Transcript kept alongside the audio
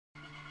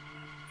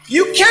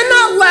You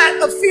cannot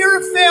let a fear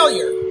of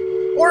failure,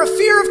 or a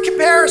fear of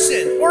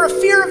comparison, or a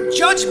fear of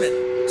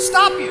judgment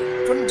stop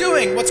you from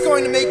doing what's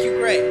going to make you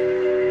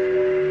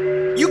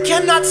great. You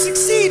cannot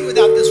succeed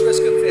without this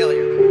risk of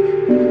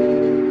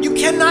failure. You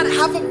cannot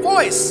have a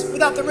voice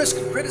without the risk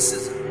of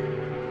criticism.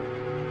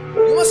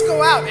 You must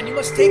go out and you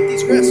must take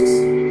these risks.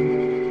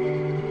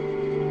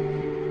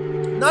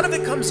 None of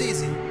it comes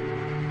easy.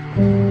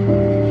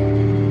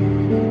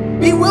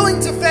 Be willing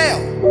to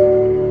fail.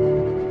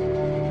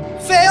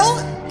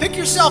 Fail, pick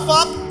yourself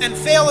up, and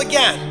fail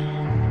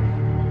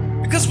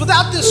again. Because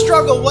without this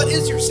struggle, what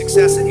is your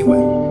success anyway?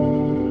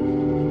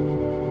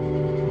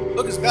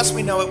 Look, as best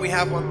we know it, we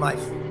have one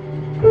life.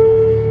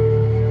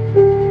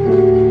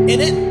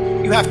 In it,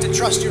 you have to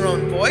trust your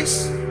own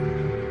voice,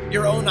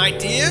 your own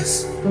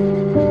ideas,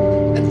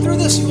 and through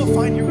this you will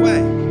find your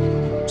way.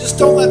 Just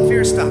don't let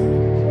fear stop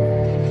you.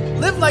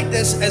 Live like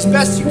this as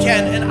best you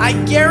can, and I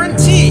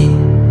guarantee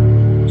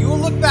you will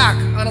look back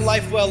on a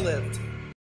life well lived.